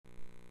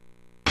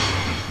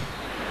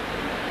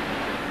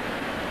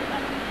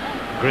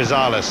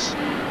Grisales.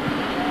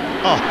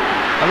 Oh,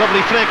 a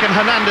lovely flick, and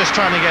Hernandez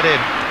trying to get in.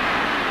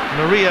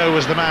 Murillo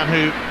was the man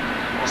who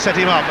set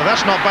him up, but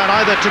that's not bad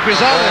either to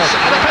Grisales.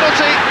 And a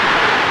penalty,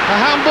 a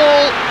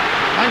handball,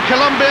 and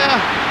Colombia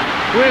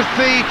with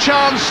the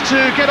chance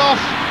to get off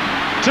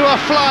to a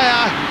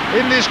flyer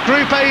in this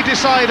Group A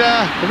decider.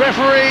 The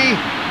referee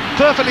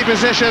perfectly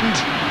positioned.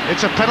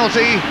 It's a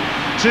penalty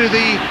to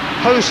the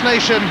host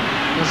nation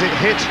as it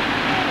hit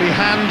the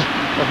hand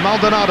of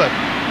Maldonado.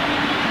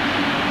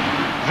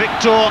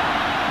 Victor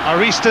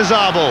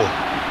Aristizabal.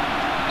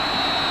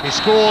 He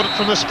scored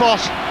from the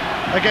spot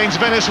against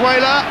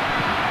Venezuela,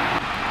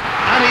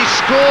 and he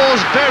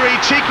scores very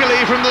cheekily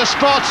from the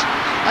spot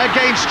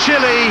against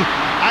Chile,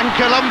 and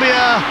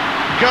Colombia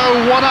go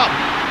 1-up.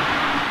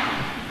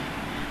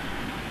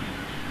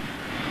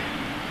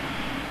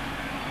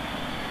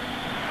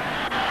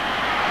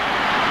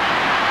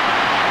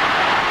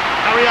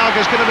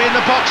 Arriaga's going to be in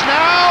the box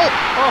now.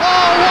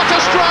 Oh, what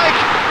a strike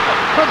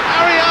from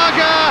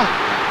Arriaga!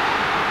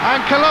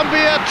 And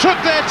Colombia took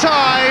their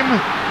time,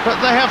 but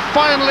they have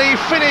finally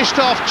finished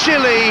off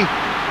Chile,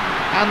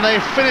 and they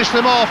finished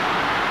them off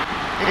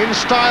in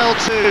style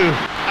too.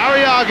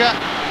 Arriaga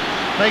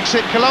makes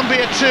it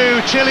Colombia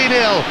 2, Chile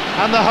 0,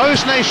 and the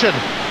host nation,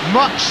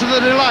 much to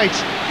the delight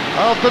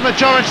of the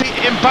majority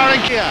in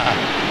Barranquilla,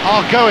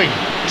 are going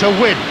to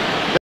win.